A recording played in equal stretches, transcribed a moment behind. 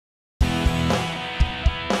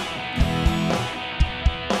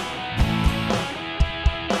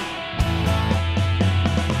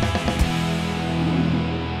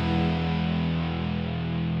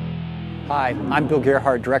Hi, I'm Bill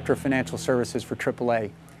Gerhard, Director of Financial Services for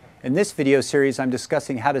AAA. In this video series, I'm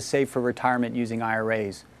discussing how to save for retirement using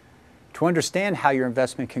IRAs. To understand how your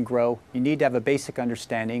investment can grow, you need to have a basic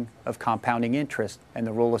understanding of compounding interest and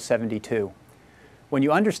the rule of 72. When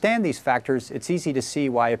you understand these factors, it's easy to see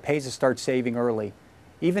why it pays to start saving early,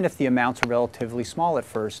 even if the amounts are relatively small at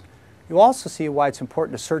first. You'll also see why it's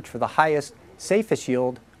important to search for the highest, safest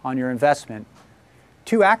yield on your investment.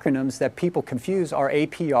 Two acronyms that people confuse are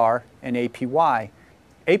APR and APY.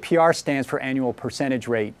 APR stands for annual percentage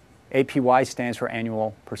rate. APY stands for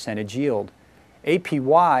annual percentage yield.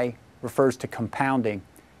 APY refers to compounding,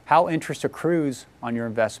 how interest accrues on your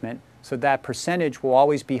investment, so that percentage will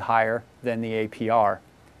always be higher than the APR.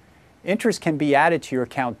 Interest can be added to your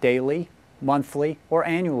account daily, monthly, or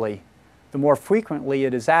annually. The more frequently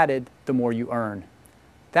it is added, the more you earn.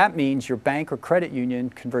 That means your bank or credit union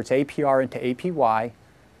converts APR into APY,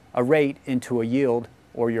 a rate into a yield,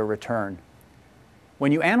 or your return.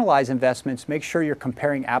 When you analyze investments, make sure you're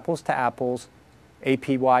comparing apples to apples,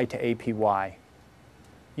 APY to APY.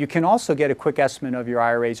 You can also get a quick estimate of your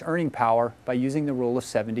IRA's earning power by using the rule of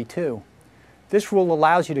 72. This rule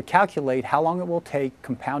allows you to calculate how long it will take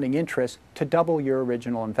compounding interest to double your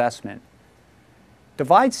original investment.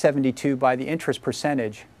 Divide 72 by the interest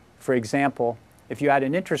percentage. For example, if you had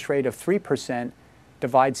an interest rate of 3%,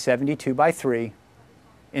 divide 72 by 3.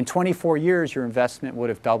 In 24 years, your investment would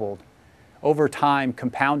have doubled. Over time,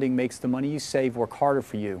 compounding makes the money you save work harder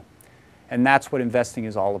for you. And that's what investing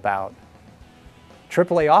is all about.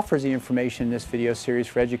 AAA offers the information in this video series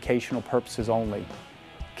for educational purposes only.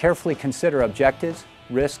 Carefully consider objectives,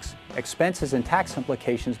 risks, expenses, and tax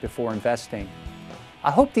implications before investing.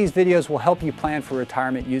 I hope these videos will help you plan for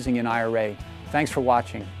retirement using an IRA. Thanks for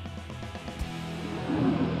watching.